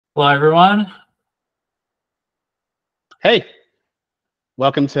Hello, everyone. Hey,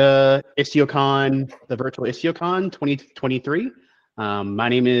 welcome to IstioCon, the virtual IstioCon 2023. My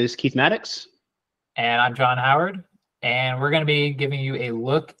name is Keith Mattix. And I'm John Howard. And we're going to be giving you a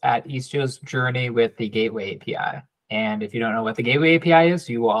look at Istio's journey with the Gateway API. And if you don't know what the Gateway API is,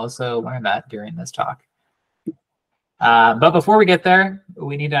 you will also learn that during this talk. But before we get there,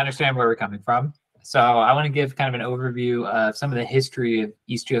 we need to understand where we're coming from. So I want to give kind of an overview of some of the history of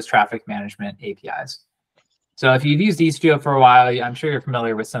Istio's traffic management APIs. So if you've used Istio for a while, I'm sure you're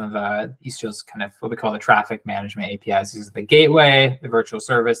familiar with some of Istio's kind of what we call the traffic management APIs. These are the gateway, the virtual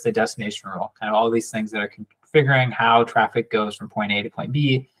service, the destination rule, kind of all these things that are configuring how traffic goes from point A to point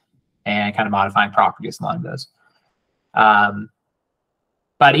B and kind of modifying properties along those.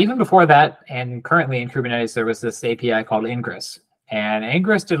 But even before that, and currently in Kubernetes, there was this API called Ingress. And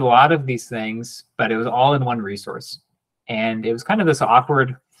Ingress did a lot of these things, but it was all in one resource. And it was kind of this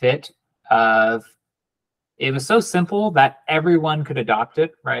awkward fit of it was so simple that everyone could adopt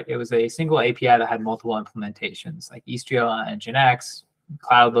it, right? It was a single API that had multiple implementations, like Istio and Nginx,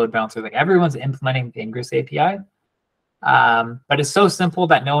 Cloud Load Balancer, like everyone's implementing the Ingress API. But it's so simple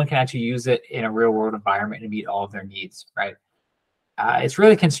that no one can actually use it in a real world environment and meet all of their needs, right? It's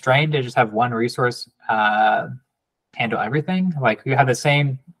really constrained to just have one resource handle everything. Like you have the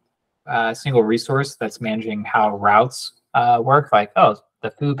same single resource that's managing how routes work, like, oh,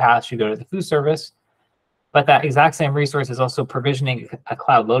 the foo path should go to the foo service. But that exact same resource is also provisioning a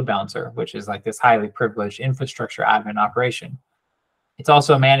cloud load balancer, which is like this highly privileged infrastructure admin operation. It's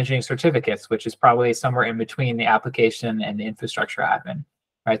also managing certificates, which is probably somewhere in between the application and the infrastructure admin,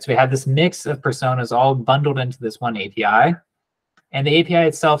 right? So we have this mix of personas all bundled into this one API. And the API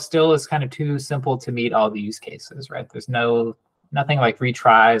itself still is kind of too simple to meet all the use cases, right? There's nothing like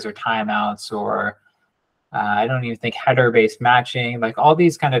retries or timeouts or I don't even think header-based matching, like all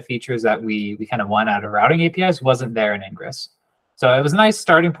these kind of features that we kind of want out of routing APIs wasn't there in Ingress. So it was a nice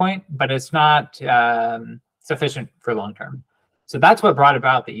starting point, but it's not sufficient for long term. So that's what brought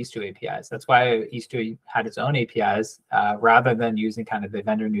about the Istio APIs. That's why Istio had its own APIs rather than using kind of the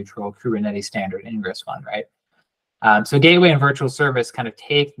vendor-neutral Kubernetes standard Ingress one, right? So Gateway and Virtual Service kind of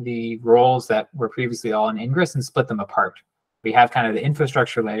take the roles that were previously all in Ingress and split them apart. We have kind of the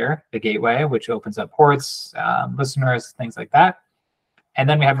infrastructure layer, the gateway, which opens up ports, listeners, things like that. And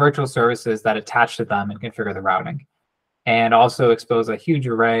then we have virtual services that attach to them and configure the routing. And also expose a huge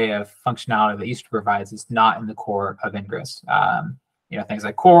array of functionality that Istio provides is not in the core of Ingress. Things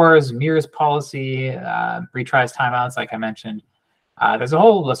like cores, mirrors policy, retries, timeouts, like I mentioned. There's a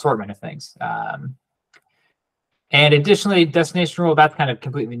whole assortment of things. And additionally, destination rule, that's kind of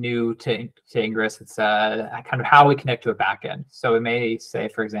completely new to Ingress. It's kind of how we connect to a backend. So we may say,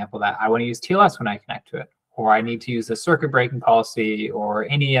 for example, that I want to use TLS when I connect to it, or I need to use a circuit breaking policy or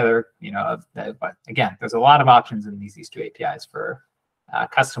any other, but again, there's a lot of options in these two APIs for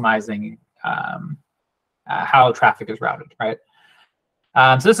customizing how traffic is routed, right?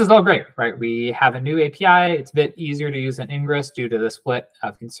 So this is all great, right? We have a new API. It's a bit easier to use in Ingress due to the split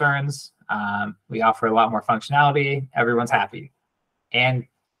of concerns. We offer a lot more functionality. Everyone's happy. And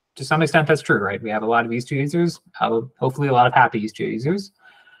to some extent, that's true, right? We have a lot of Istio users, hopefully a lot of happy Istio users.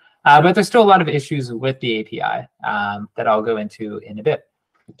 But there's still a lot of issues with the API that I'll go into in a bit.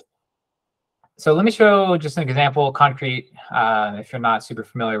 So let me show just an example, concrete, if you're not super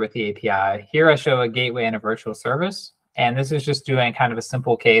familiar with the API. Here I show a gateway and a virtual service. And this is just doing kind of a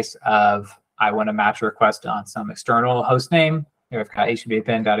simple case of I want to match a request on some external host name. Here I've got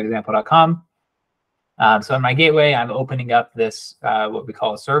http://example.com. So in my gateway, I'm opening up this, what we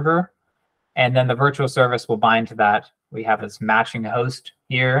call a server. And then the virtual service will bind to that. We have this matching host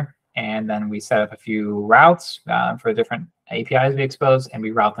here. And then we set up a few routes for different APIs we expose, and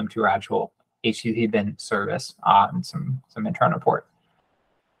we route them to our actual HTTP bin service on some internal port.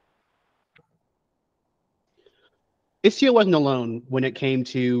 Istio wasn't alone when it came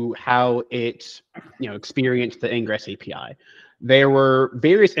to how it experienced the Ingress API. There were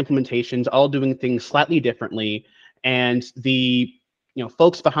various implementations, all doing things slightly differently, and the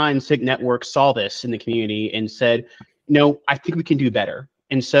folks behind SIG Network saw this in the community and said, I think we can do better.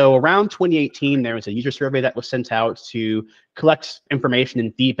 And so around 2018, there was a user survey that was sent out to collect information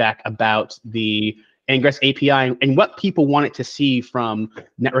and feedback about the Ingress API and what people wanted to see from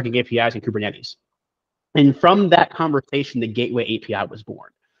networking APIs in Kubernetes. And from that conversation, the Gateway API was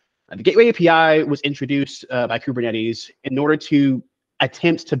born. The Gateway API was introduced by Kubernetes in order to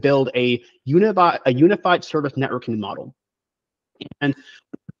attempt to build a unified service networking model. And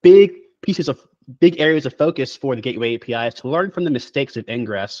big areas of focus for the Gateway API is to learn from the mistakes of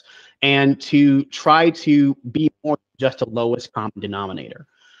Ingress and to try to be more just a lowest common denominator.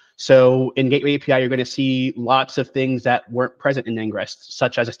 So in Gateway API, you're going to see lots of things that weren't present in Ingress,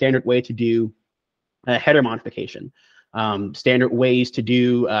 such as a standard way to do header modification, standard ways to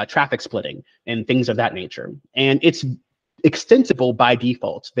do traffic splitting, and things of that nature. And it's extensible by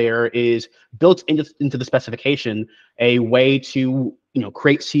default. There is built into the specification a way to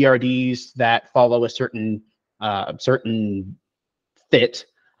create CRDs that follow a certain fit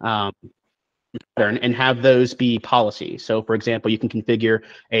pattern and have those be policy. So for example, you can configure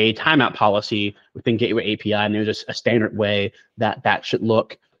a timeout policy within Gateway API, and there's a standard way that should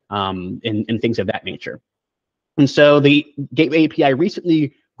look and things of that nature. And so the Gateway API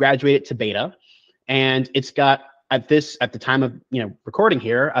recently graduated to beta, and it's got at the time of recording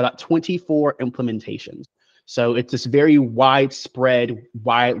here about 24 implementations. So it's this very widespread,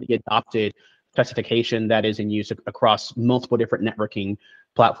 widely adopted specification that is in use across multiple different networking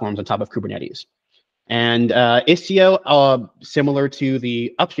platforms on top of Kubernetes. And Istio, similar to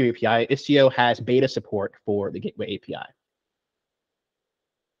the upstream API, Istio has beta support for the Gateway API.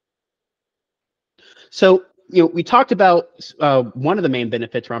 So we talked about one of the main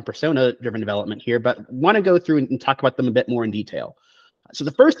benefits around persona-driven development here, but want to go through and talk about them a bit more in detail. So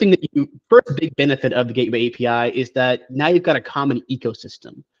the first big benefit of the Gateway API is that now you've got a common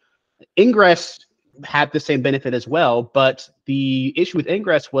ecosystem. Ingress had the same benefit as well, but the issue with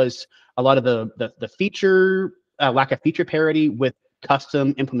Ingress was a lot of the feature lack of feature parity with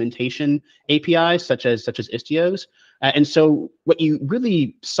custom implementation APIs such as Istio's. And so what you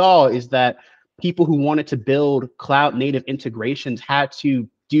really saw is that people who wanted to build cloud native integrations had to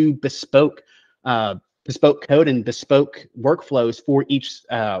do bespoke code and bespoke workflows for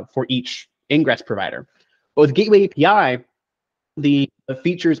each Ingress provider. But with Gateway API, the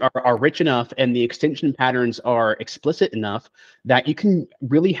features are rich enough and the extension patterns are explicit enough that you can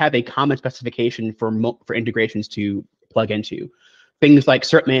really have a common specification for integrations to plug into. Things like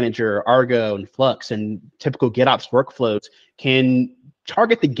Cert Manager, Argo, and Flux, and typical GitOps workflows can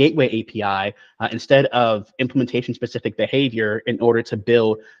target the Gateway API instead of implementation-specific behavior in order to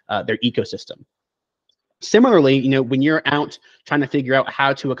build their ecosystem. Similarly, when you're out trying to figure out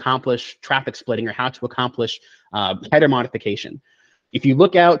how to accomplish traffic splitting or how to accomplish header modification, if you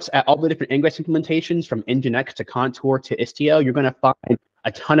look out at all the different Ingress implementations from Nginx to Contour to Istio, you're going to find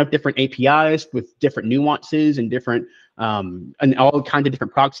a ton of different APIs with different nuances and different and all kinds of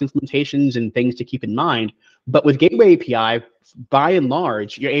different proxy implementations and things to keep in mind. But with Gateway API, by and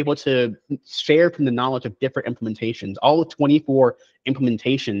large, you're able to share from the knowledge of different implementations. All 24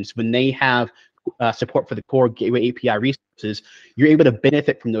 implementations, when they have support for the core Gateway API resources, you're able to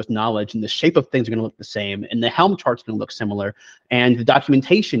benefit from those knowledge, and the shape of things are going to look the same, and the Helm chart's going to look similar, and the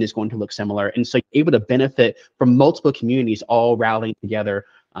documentation is going to look similar. And so you're able to benefit from multiple communities all rallying together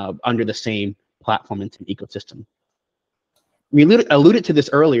under the same platform and ecosystem. We alluded to this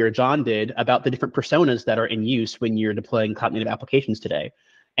earlier, John did, about the different personas that are in use when you're deploying cloud native applications today.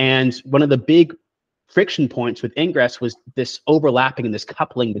 And one of the big friction points with Ingress was this overlapping and this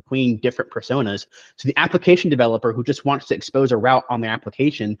coupling between different personas. So the application developer who just wants to expose a route on their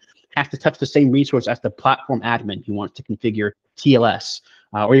application has to touch the same resource as the platform admin who wants to configure TLS,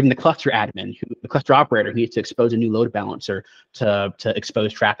 or even the cluster admin, the cluster operator who needs to expose a new load balancer to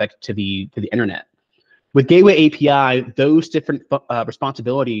expose traffic to the internet. With Gateway API, those different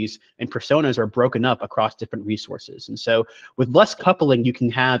responsibilities and personas are broken up across different resources. And so with less coupling, you can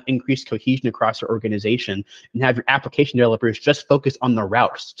have increased cohesion across your organization and have your application developers just focus on the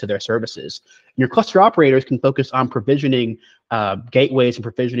routes to their services. And your cluster operators can focus on provisioning gateways and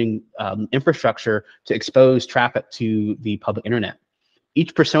provisioning infrastructure to expose traffic to the public internet.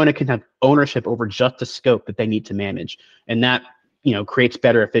 Each persona can have ownership over just the scope that they need to manage. And that creates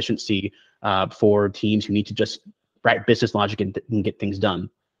better efficiency for teams who need to just write business logic and get things done.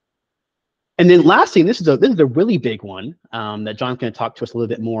 And then lastly, this is a really big one that John's going to talk to us a little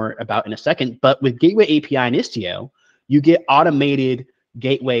bit more about in a second. But with Gateway API and Istio, you get automated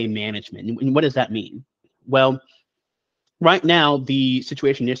gateway management. And what does that mean? Well, right now, the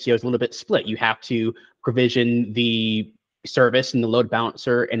situation in Istio is a little bit split. You have to provision the service and the load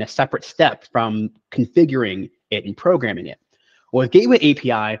balancer in a separate step from configuring it and programming it. Well, with Gateway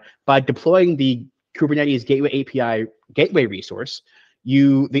API, by deploying the Kubernetes Gateway API gateway resource,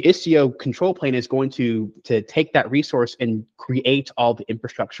 the Istio control plane is going to take that resource and create all the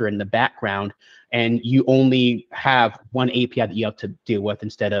infrastructure in the background, and you only have one API that you have to deal with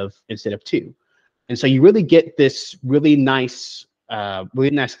instead of two. And so you really get this really nice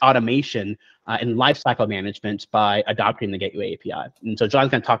automation and lifecycle management by adopting the Gateway API. And so John's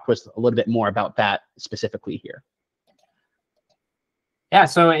going to talk to us a little bit more about that specifically here. Yeah,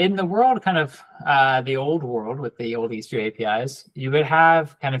 so in the world, kind of the old world with the old Istio APIs, you would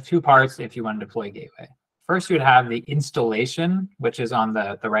have kind of two parts if you want to deploy gateway. First, you would have the installation, which is on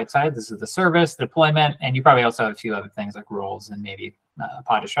the right side. This is the service, the deployment, and you probably also have a few other things like roles and maybe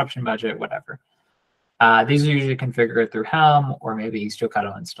pod disruption budget, whatever. These are usually configured through Helm or maybe Istio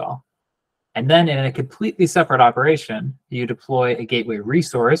Cuddle install. And then in a completely separate operation, you deploy a gateway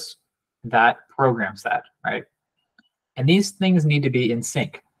resource that programs that, right? And these things need to be in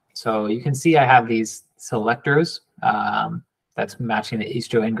sync. So you can see I have these selectors that's matching the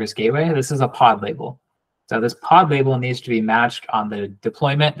Istio Ingress gateway. This is a pod label. So this pod label needs to be matched on the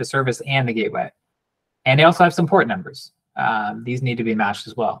deployment, the service, and the gateway. And they also have some port numbers. These need to be matched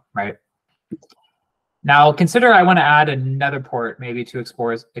as well, right? Now consider I want to add another port maybe to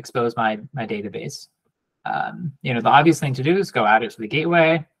expose my database. You know, the obvious thing to do is go add it to the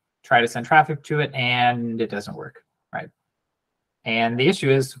gateway, try to send traffic to it, and it doesn't work, right? And the issue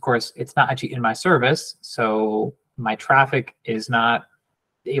is, of course, it's not actually in my service, so my traffic is not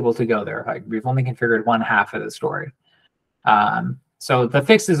able to go there. Like, we've only configured one half of the story. So the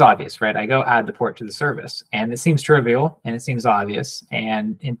fix is obvious, right? I go add the port to the service, and it seems trivial, and it seems obvious,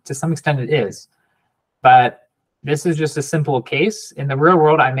 and to some extent it is. But this is just a simple case. In the real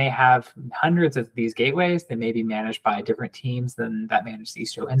world, I may have hundreds of these gateways that may be managed by different teams than that manage the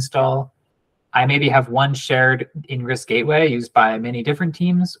Istio install. I maybe have one shared Ingress gateway used by many different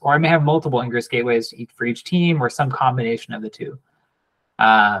teams, or I may have multiple Ingress gateways for each team or some combination of the two.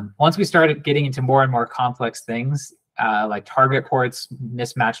 Once we started getting into more and more complex things, like target ports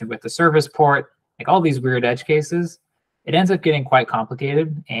mismatching with the service port, like all these weird edge cases, it ends up getting quite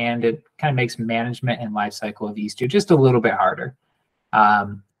complicated, and it kind of makes management and lifecycle of Istio just a little bit harder.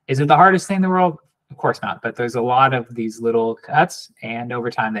 Is it the hardest thing in the world? Of course not, but there's a lot of these little cuts, and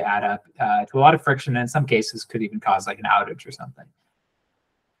over time they add up to a lot of friction, and in some cases could even cause like an outage or something.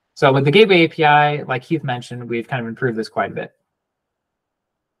 So with the Gateway API, like Keith mentioned, we've kind of improved this quite a bit.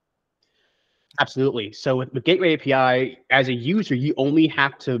 Absolutely. So with the Gateway API, as a user, you only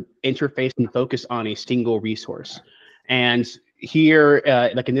have to interface and focus on a single resource. And here,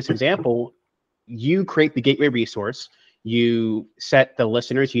 like in this example, you create the gateway resource, you set the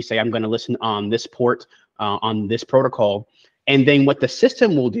listeners, you say, I'm going to listen on this port, on this protocol. And then what the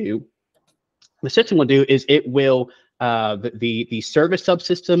system will do is it will, the service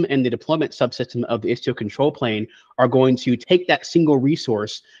subsystem and the deployment subsystem of the Istio control plane are going to take that single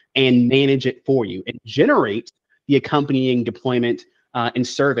resource and manage it for you and generate the accompanying deployment and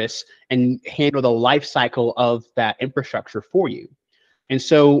service and handle the life cycle of that infrastructure for you. And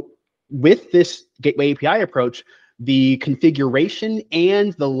so with this Gateway API approach, the configuration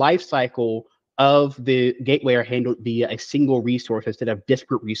and the life cycle of the gateway are handled via a single resource instead of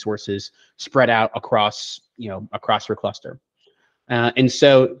disparate resources spread out across, across your cluster. And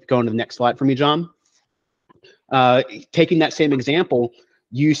so going to the next slide for me, John. Taking that same example,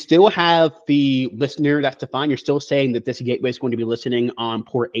 you still have the listener that's defined. You're still saying that this gateway is going to be listening on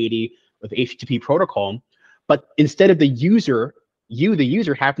port 80 with HTTP protocol. But instead of the user, the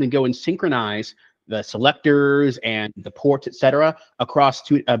user, having to go and synchronize the selectors and the ports, et cetera, across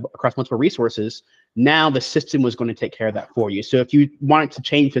multiple resources, now the system was going to take care of that for you. So if you wanted to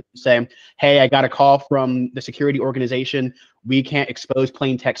change it, say, hey, I got a call from the security organization, we can't expose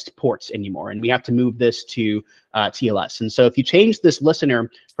plain text ports anymore, and we have to move this to TLS. And so if you change this listener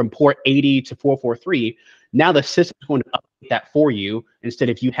from port 80 to 443, now the system is going to update that for you instead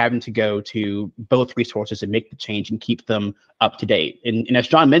of you having to go to both resources and make the change and keep them up to date. And as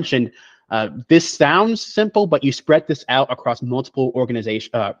John mentioned, this sounds simple, but you spread this out across multiple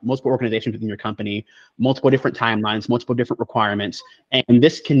organizations within your company, multiple different timelines, multiple different requirements, and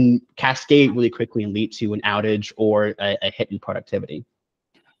this can cascade really quickly and lead to an outage or a hit in productivity.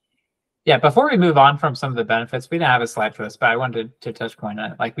 Yeah, before we move on from some of the benefits, we didn't have a slide for this, but I wanted to touch point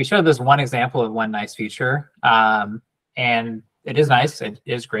on it. Like, we showed this one example of one nice feature, and it is nice, it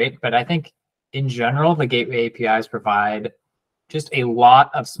is great, but I think in general, the Gateway APIs provide just a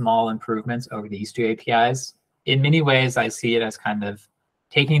lot of small improvements over the Istio APIs. In many ways, I see it as kind of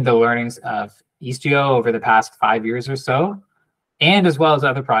taking the learnings of Istio over the past 5 years or so, and as well as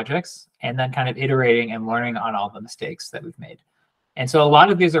other projects, and then kind of iterating and learning on all the mistakes that we've made. And so a lot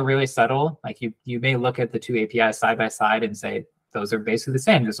of these are really subtle. Like, you may look at the two APIs side by side and say, those are basically the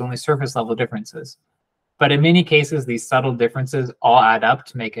same. There's only surface level differences. But in many cases, these subtle differences all add up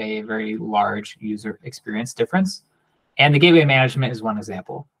to make a very large user experience difference. And the gateway management is one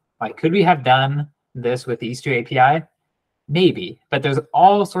example. Like, could we have done this with the Istio API? Maybe, but there's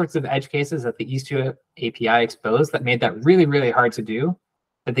all sorts of edge cases that the Istio API exposed that made that really, really hard to do.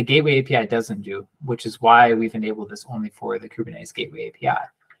 that the Gateway API doesn't do, which is why we've enabled this only for the Kubernetes Gateway API.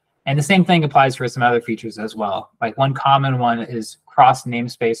 And the same thing applies for some other features as well. Like one common one is cross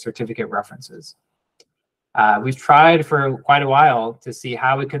namespace certificate references. We've tried for quite a while to see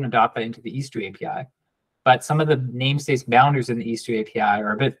how we can adopt that into the Istio API. But some of the namespace boundaries in the Istio API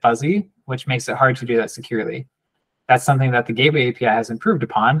are a bit fuzzy, which makes it hard to do that securely. That's something that the Gateway API has improved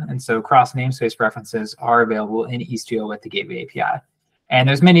upon. And so cross namespace references are available in Istio with the Gateway API. And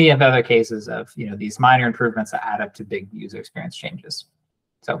there's many other cases of these minor improvements that add up to big user experience changes.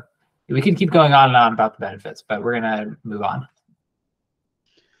 So we can keep going on and on about the benefits, but we're going to move on.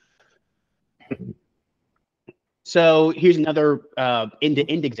 So here's another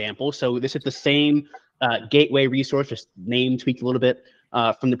end-to-end example. So this is the same gateway resource, just name tweaked a little bit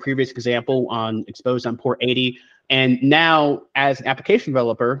from the previous example on exposed on port 80. And now, as an application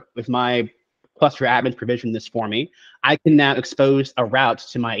developer, with my cluster admins provision this for me, I can now expose a route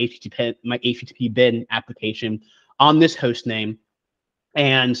to my HTTP bin application on this host name.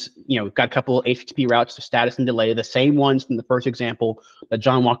 And got a couple HTTP routes to status and delay, the same ones from the first example that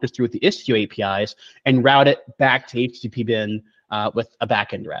John walked us through with the Istio APIs, and route it back to HTTP bin with a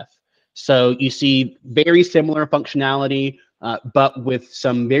backend ref. So you see very similar functionality, but with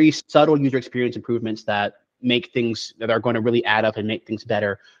some very subtle user experience improvements that make things that are going to really add up and make things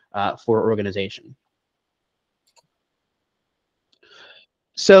better for organization.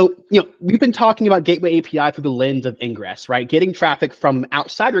 So, we've been talking about Gateway API through the lens of ingress, right? Getting traffic from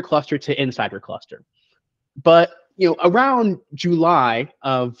outside your cluster to inside your cluster. But, around July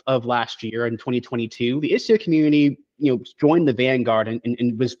of last year in 2022, the Istio community, joined the vanguard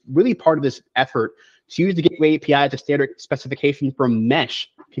and was really part of this effort to use the Gateway API as a standard specification for mesh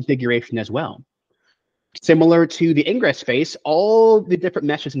configuration as well. Similar to the ingress space, all the different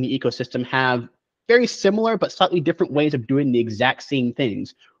meshes in the ecosystem have very similar but slightly different ways of doing the exact same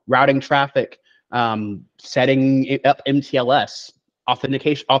things: routing traffic, setting up MTLS,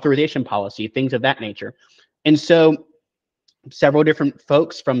 authorization policy, things of that nature. And so several different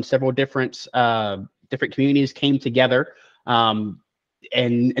folks from several different communities came together in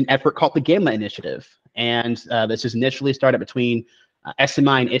an effort called the Gamma Initiative. And this is initially started between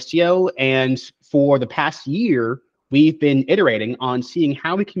SMI and Istio. And for the past year, we've been iterating on seeing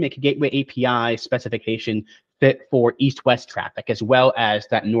how we can make a Gateway API specification fit for east-west traffic, as well as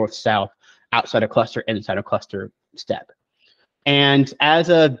that north-south, outside of cluster, inside of cluster step. And as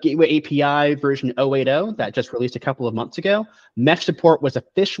of Gateway API version 080 that just released a couple of months ago, mesh support was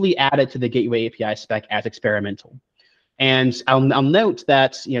officially added to the Gateway API spec as experimental. And I'll note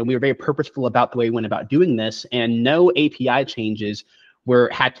that we were very purposeful about the way we went about doing this, and no API changes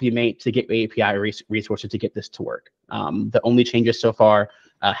had to be made to Gateway API resources to get this to work. The only changes so far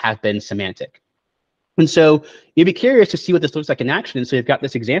have been semantic. And so you'd be curious to see what this looks like in action. And so you've got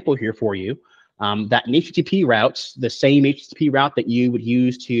this example here for you, that in HTTP routes, the same HTTP route that you would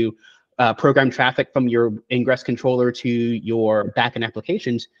use to program traffic from your ingress controller to your backend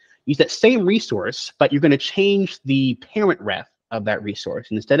applications, use that same resource, but you're going to change the parent ref of that resource.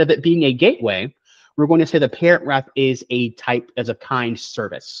 And instead of it being a gateway, we're going to say the parent ref is a type as a kind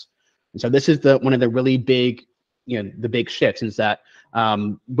service. And so this is one of the really big, the big shifts is that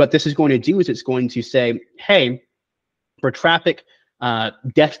what this is going to do is it's going to say, hey, for traffic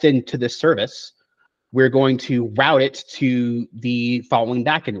destined to this service, we're going to route it to the following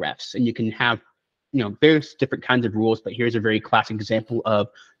backend refs. And you can have various different kinds of rules, but here's a very classic example of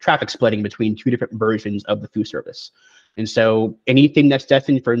traffic splitting between two different versions of the foo service. And so anything that's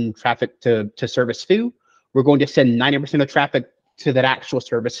destined for traffic to service foo, we're going to send 90% of traffic to that actual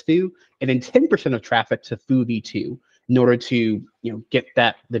service foo, and then 10% of traffic to foo v2 in order to get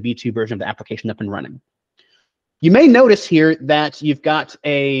the v2 version of the application up and running. You may notice here that you've got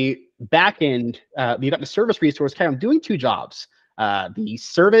a backend, you've got the service resource kind of doing two jobs. The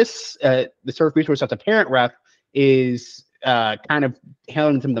service resource at the parent ref is kind of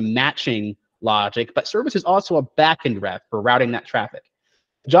handling some of the matching logic, but service is also a backend ref for routing that traffic.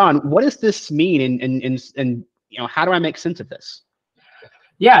 John, what does this mean, and how do I make sense of this?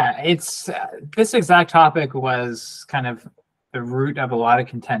 Yeah, it's this exact topic was kind of the root of a lot of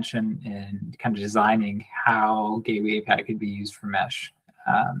contention in kind of designing how Gateway API could be used for mesh.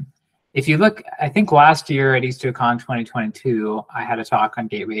 If you look, I think last year at IstioCon 2022, I had a talk on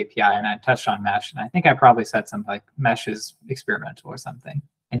Gateway API and I touched on mesh, and I think I probably said something like mesh is experimental or something.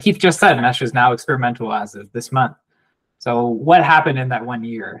 And Keith just said mesh is now experimental as of this month. So what happened in that 1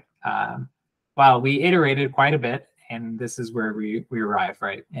 year? Well, we iterated quite a bit, and this is where we arrived,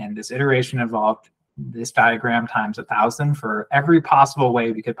 right? And this iteration involved this diagram times 1,000 for every possible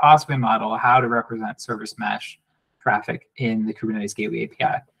way we could possibly model how to represent service mesh traffic in the Kubernetes Gateway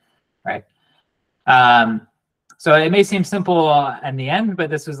API, right? So it may seem simple in the end, but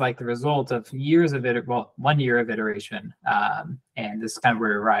this was like the result of years of it, well, 1 year of iteration, and this is kind of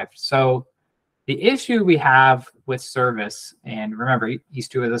where we arrived. So the issue we have with service, and remember,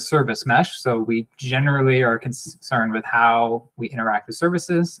 Istio is a service mesh, so we generally are concerned with how we interact with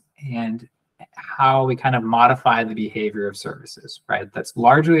services and how we kind of modify the behavior of services, right? That's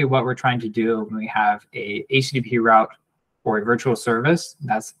largely what we're trying to do when we have a HTTP route or a virtual service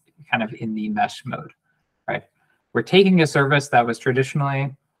that's kind of in the mesh mode, right? We're taking a service that was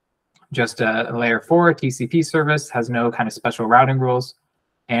traditionally just a layer 4 TCP service, has no kind of special routing rules,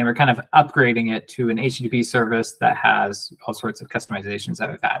 and we're kind of upgrading it to an HTTP service that has all sorts of customizations that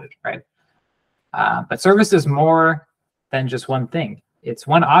we've added, right? But service is more than just one thing. It's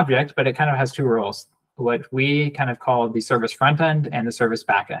one object, but it kind of has two roles, what we kind of call the service front end and the service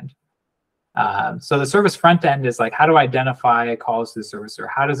back end. So the service front end is like, how do I identify calls to the service, or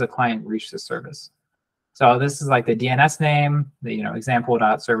how does a client reach the service? So this is like the DNS name, the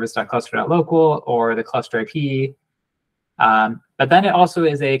example.service.cluster.local, or the cluster IP. But then it also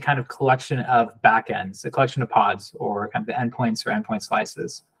is a kind of collection of backends, a collection of pods, or kind of the endpoints or endpoint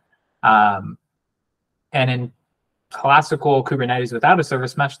slices. And in classical Kubernetes without a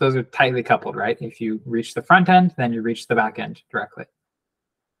service mesh, those are tightly coupled, right? If you reach the front end, then you reach the back end directly.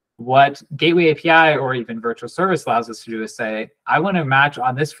 What Gateway API or even virtual service allows us to do is say, I want to match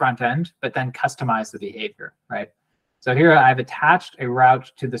on this front end, but then customize the behavior, right? So here I've attached a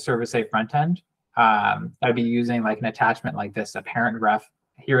route to the service A front end. I'd be using like an attachment like this, a parent ref.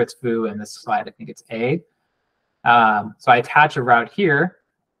 Here it's foo, in this slide I think it's A. So I attach a route here,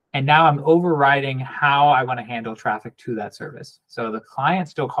 and now I'm overriding how I want to handle traffic to that service. So the client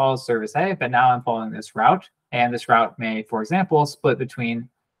still calls service A, but now I'm following this route, and this route may, for example, split between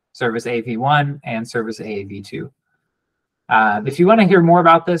service AV1 and service AAV2. If you want to hear more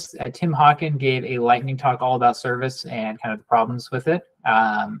about this, Tim Hawken gave a lightning talk all about service and kind of the problems with it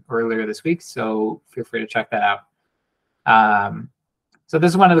earlier this week, so feel free to check that out. So this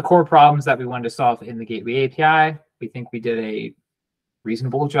is one of the core problems that we wanted to solve in the Gateway API. We think we did a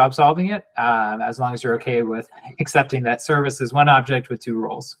reasonable job solving it, as long as you're okay with accepting that service is one object with two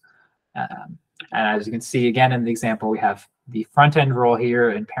roles. And as you can see, again, in the example, we have the front end role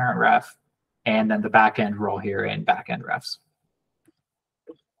here in parent ref, and then the back end role here in back end refs.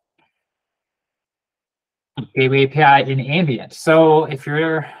 Gateway API in ambient. So if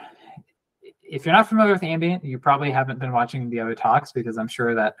you're not familiar with ambient, you probably haven't been watching the other talks, because I'm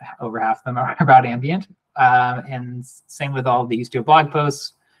sure that over half of them are about ambient. And same with all the Istio blog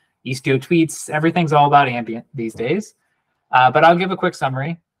posts, Istio tweets, everything's all about ambient these days. But I'll give a quick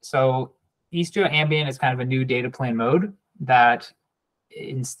summary. So Istio ambient is kind of a new data plane mode that,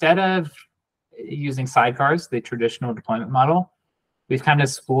 instead of using sidecars, the traditional deployment model, we've kind of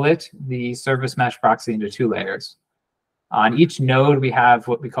split the service mesh proxy into two layers. On each node, we have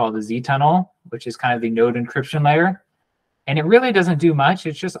what we call the Z tunnel, which is kind of the node encryption layer. And it really doesn't do much.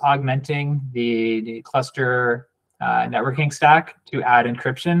 It's just augmenting the cluster networking stack to add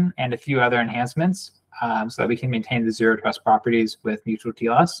encryption and a few other enhancements, so that we can maintain the zero trust properties with mutual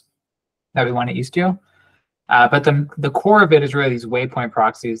TLS that we want at Istio. But the core of it is really these waypoint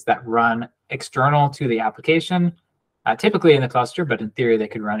proxies that run external to the application, typically in the cluster, but in theory they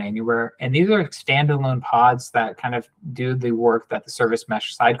could run anywhere. And these are standalone pods that kind of do the work that the service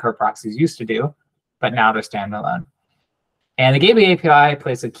mesh sidecar proxies used to do, but now they're standalone. And the Gateway API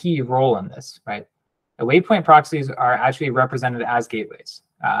plays a key role in this, right? The waypoint proxies are actually represented as gateways.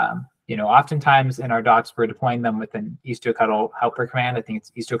 Oftentimes in our docs, we're deploying them with an istioctl helper command. I think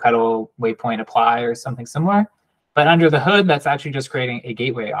it's istioctl waypoint apply or something similar. But under the hood, that's actually just creating a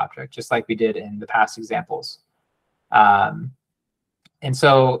gateway object, just like we did in the past examples. And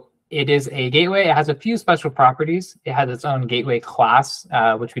so it is a gateway. It has a few special properties. It has its own gateway class,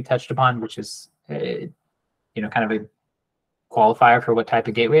 which we touched upon, which is kind of a qualifier for what type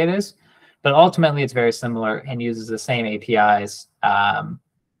of gateway it is. But ultimately, it's very similar and uses the same APIs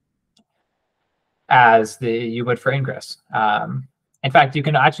as you would for Ingress. In fact, you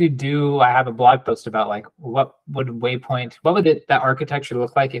can actually I have a blog post about like what would that architecture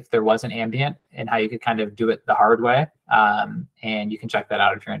look like if there wasn't ambient, and how you could kind of do it the hard way. And you can check that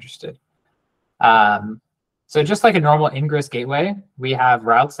out if you're interested. So just like a normal Ingress gateway, we have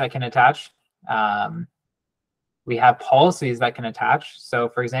routes that can attach. We have policies that can attach. So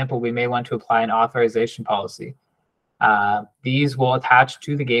for example, we may want to apply an authorization policy. These will attach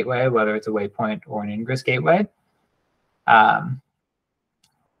to the gateway, whether it's a waypoint or an Ingress gateway.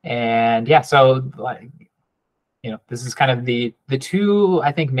 And yeah, so this is kind of the two,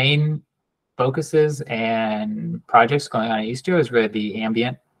 I think, main focuses and projects going on at Istio is really the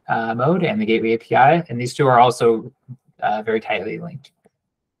ambient mode and the gateway API, and these two are also very tightly linked.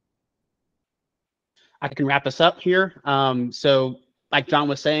 I can wrap us up here. So like John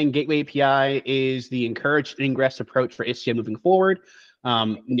was saying, gateway API is the encouraged ingress approach for Istio moving forward.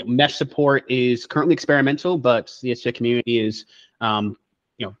 Mesh support is currently experimental, but the Istio community is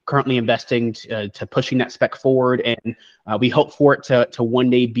currently investing to pushing that spec forward, and we hope for it to one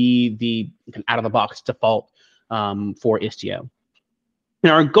day be the out-of-the-box default for Istio.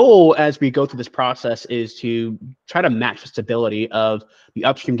 And our goal as we go through this process is to try to match the stability of the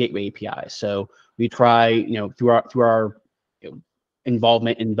upstream gateway API. So we try, through our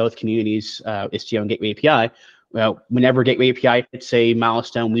involvement in both communities, Istio and gateway API, whenever gateway API hits a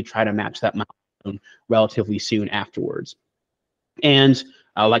milestone, we try to match that milestone relatively soon afterwards. And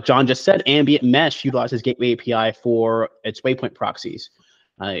like John just said, ambient mesh utilizes gateway API for its waypoint proxies,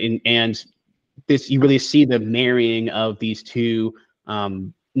 and this you really see the marrying of these two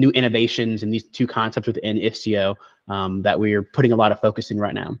new innovations and these two concepts within Istio that we're putting a lot of focus in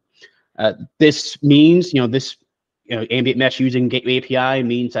right now. This means, ambient mesh using gateway API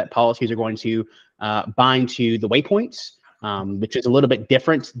means that policies are going to bind to the waypoints, which is a little bit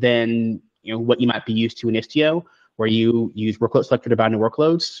different than what you might be used to in Istio, where you use workload selector to bind to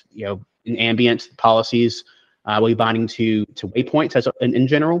workloads. In ambient policies will be binding to waypoints in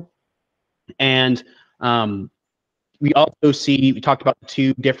general. And we talked about the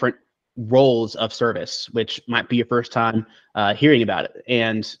two different roles of service, which might be your first time hearing about it.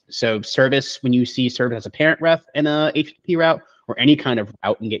 And so service, when you see service as a parent ref in a HTTP route or any kind of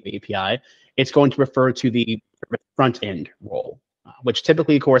route in gateway API, it's going to refer to the front end role, which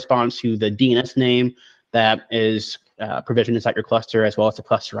typically corresponds to the DNS name that is provisioned inside your cluster, as well as the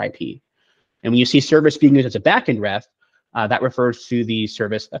cluster IP. And when you see service being used as a backend ref, that refers to the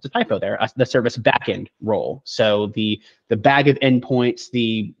service, that's a typo there, the service backend role. So the bag of endpoints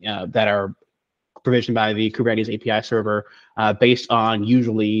that are provisioned by the Kubernetes API server based on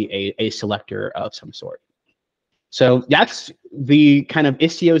usually a selector of some sort. So that's the kind of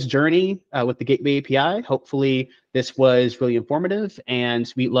Istio's journey with the gateway API. Hopefully this was really informative,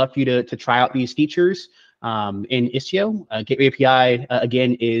 and we'd love for you to try out these features in Istio. Gateway API,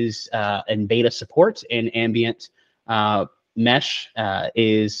 again, is in beta support, and ambient mesh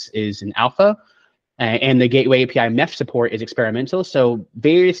is in alpha, and the gateway API mesh support is experimental. So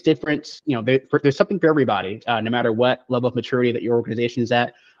various different, there's something for everybody, no matter what level of maturity that your organization is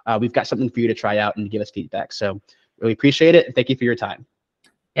at. We've got something for you to try out and give us feedback. So really appreciate it. Thank you for your time.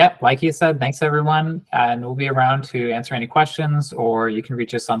 Yeah, like you said, thanks everyone. And we'll be around to answer any questions, or you can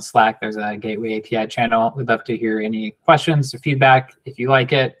reach us on Slack. There's a Gateway API channel. We'd love to hear any questions or feedback. If you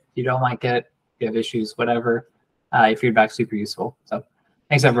like it, if you don't like it, if you have issues, whatever, your feedback's super useful. So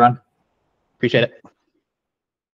thanks everyone. Appreciate it.